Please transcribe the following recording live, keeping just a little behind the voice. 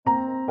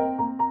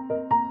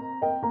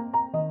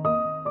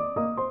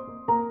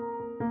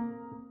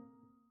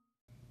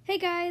Hey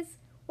guys,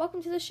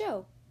 welcome to the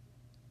show.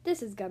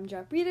 This is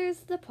Gumdrop Readers,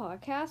 the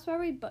podcast where I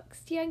read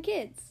books to young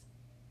kids.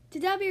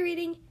 Today I'll be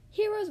reading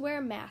Heroes Wear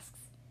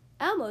Masks,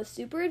 Elmo's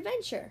Super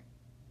Adventure.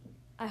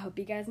 I hope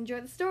you guys enjoy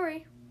the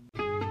story.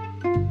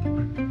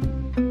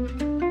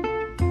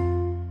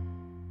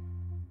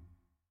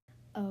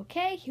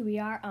 Okay, here we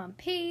are on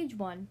page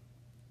 1.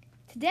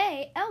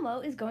 Today, Elmo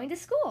is going to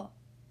school.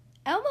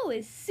 Elmo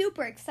is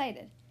super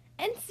excited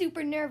and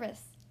super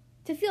nervous.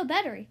 To feel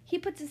better, he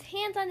puts his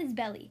hands on his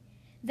belly.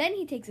 Then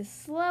he takes a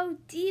slow,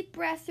 deep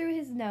breath through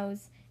his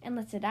nose and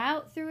lets it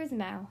out through his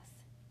mouth.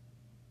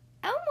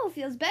 Elmo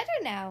feels better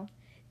now.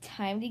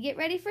 Time to get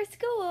ready for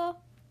school.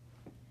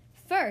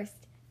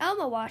 First,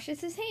 Elmo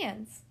washes his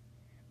hands.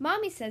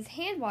 Mommy says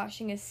hand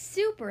washing is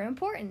super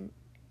important.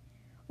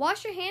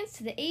 Wash your hands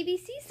to the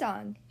ABC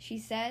song, she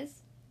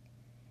says.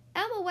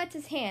 Elmo wets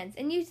his hands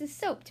and uses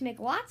soap to make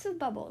lots of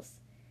bubbles.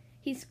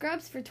 He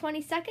scrubs for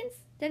 20 seconds,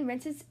 then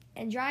rinses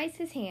and dries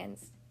his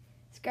hands.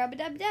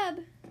 Scrub-a-dub-dub.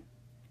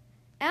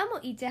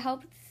 Elmo eats a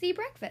healthy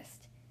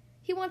breakfast.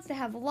 He wants to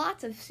have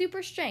lots of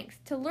super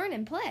strength to learn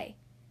and play.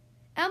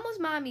 Elmo's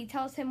mommy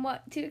tells him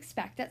what to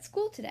expect at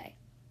school today.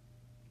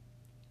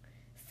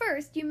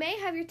 First, you may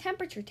have your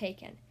temperature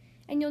taken,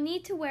 and you'll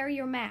need to wear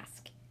your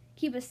mask.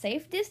 Keep a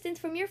safe distance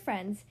from your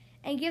friends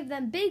and give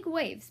them big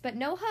waves, but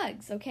no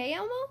hugs, okay,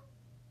 Elmo?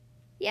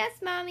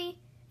 Yes, Mommy.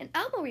 And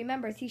Elmo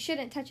remembers he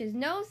shouldn't touch his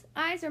nose,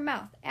 eyes, or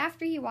mouth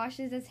after he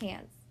washes his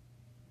hands.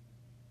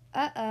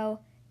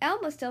 Uh-oh.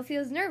 Elmo still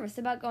feels nervous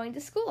about going to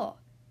school.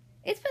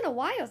 It's been a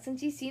while since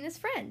he's seen his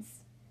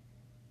friends.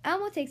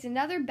 Elmo takes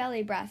another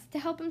belly breath to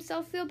help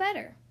himself feel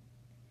better.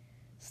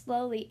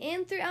 Slowly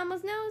in through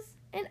Elmo's nose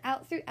and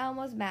out through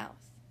Elmo's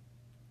mouth.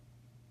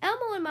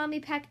 Elmo and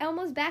Mommy pack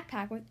Elmo's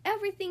backpack with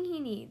everything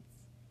he needs.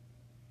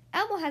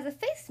 Elmo has a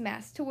face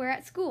mask to wear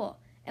at school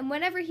and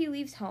whenever he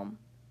leaves home.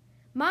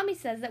 Mommy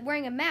says that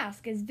wearing a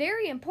mask is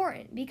very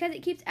important because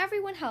it keeps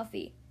everyone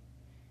healthy.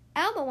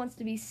 Elmo wants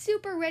to be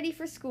super ready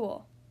for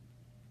school.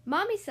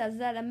 Mommy says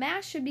that a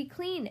mask should be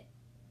clean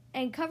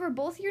and cover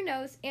both your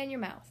nose and your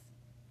mouth.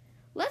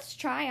 Let's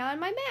try on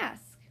my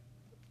mask.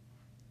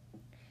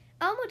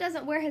 Elmo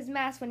doesn't wear his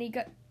mask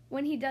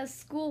when he does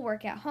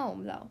schoolwork at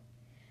home, though.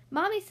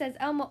 Mommy says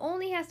Elmo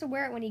only has to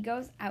wear it when he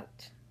goes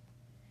out.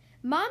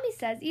 Mommy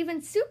says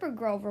even Super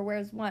Grover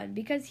wears one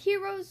because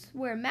heroes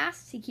wear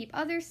masks to keep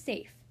others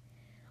safe.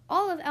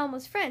 All of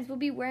Elmo's friends will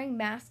be wearing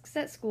masks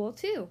at school,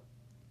 too.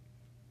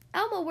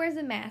 Elmo wears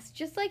a mask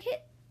just like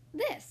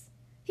this.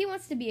 He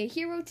wants to be a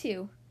hero,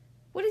 too.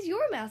 What does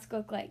your mask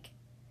look like?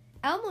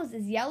 Elmo's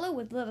is yellow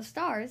with little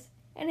stars,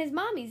 and his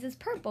mommy's is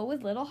purple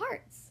with little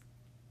hearts.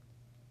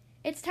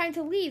 It's time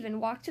to leave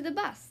and walk to the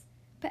bus,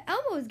 but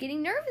Elmo is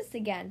getting nervous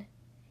again.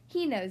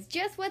 He knows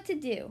just what to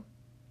do.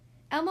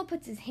 Elmo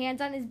puts his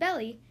hands on his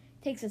belly,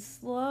 takes a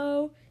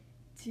slow,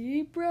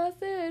 deep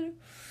breath in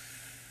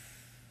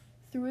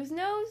through his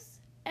nose,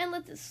 and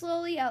lets it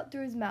slowly out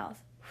through his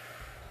mouth.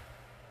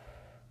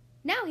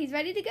 Now he's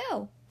ready to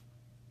go.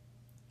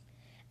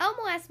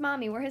 Elmo asks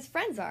Mommy where his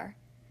friends are.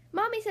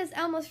 Mommy says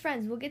Elmo's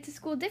friends will get to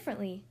school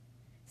differently.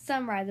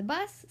 Some ride the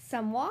bus,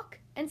 some walk,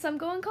 and some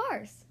go in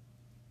cars.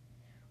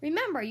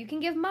 Remember, you can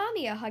give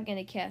Mommy a hug and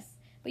a kiss,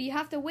 but you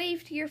have to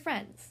wave to your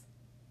friends.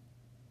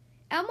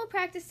 Elmo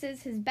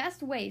practices his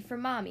best wave for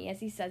Mommy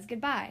as he says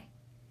goodbye.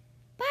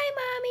 Bye,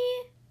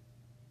 Mommy!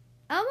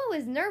 Elmo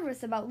is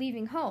nervous about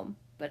leaving home,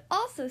 but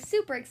also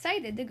super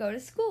excited to go to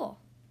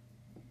school.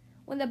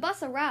 When the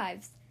bus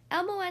arrives,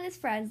 Elmo and his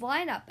friends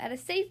line up at a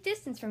safe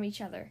distance from each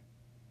other.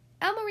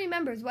 Elmo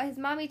remembers what his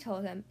mommy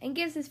told him and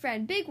gives his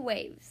friend big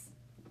waves.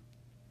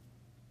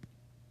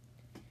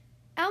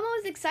 Elmo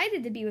is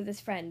excited to be with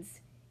his friends,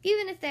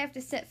 even if they have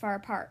to sit far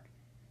apart.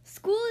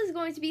 School is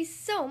going to be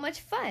so much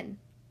fun.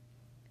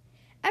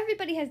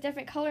 Everybody has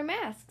different color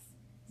masks.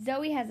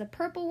 Zoe has a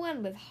purple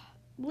one with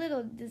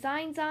little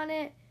designs on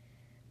it.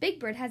 Big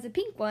Bird has a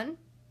pink one.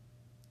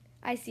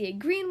 I see a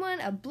green one,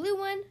 a blue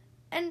one,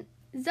 and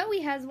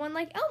Zoe has one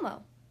like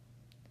Elmo.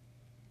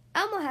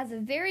 Elmo has a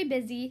very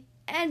busy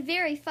and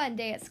very fun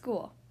day at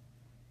school.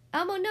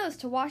 Elmo knows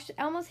to wash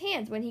Elmo's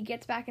hands when he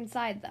gets back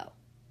inside, though.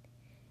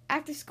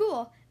 After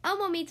school,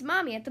 Elmo meets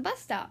Mommy at the bus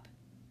stop.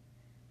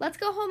 Let's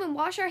go home and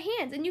wash our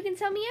hands and you can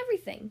tell me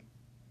everything.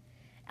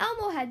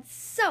 Elmo had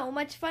so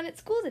much fun at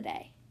school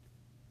today.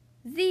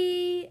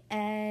 The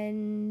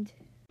end.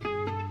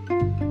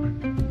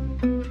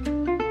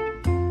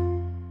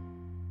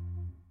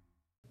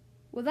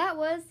 Well, that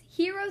was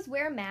Heroes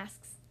Wear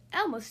Masks,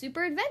 Elmo's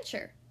Super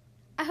Adventure.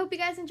 I hope you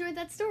guys enjoyed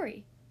that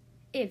story.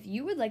 If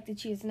you would like to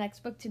choose the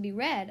next book to be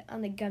read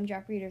on the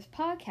Gumdrop Readers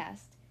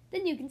podcast,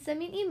 then you can send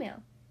me an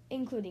email,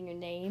 including your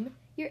name,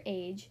 your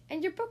age,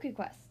 and your book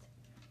request.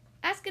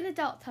 Ask an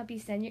adult to help you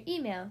send your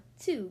email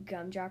to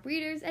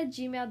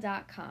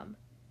gumdropreaders@gmail.com.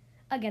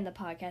 Again, the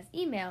podcast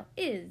email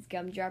is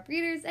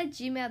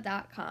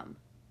gumdropreaders@gmail.com.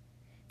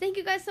 Thank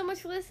you guys so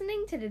much for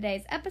listening to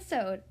today's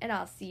episode, and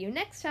I'll see you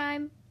next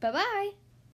time. Bye-bye!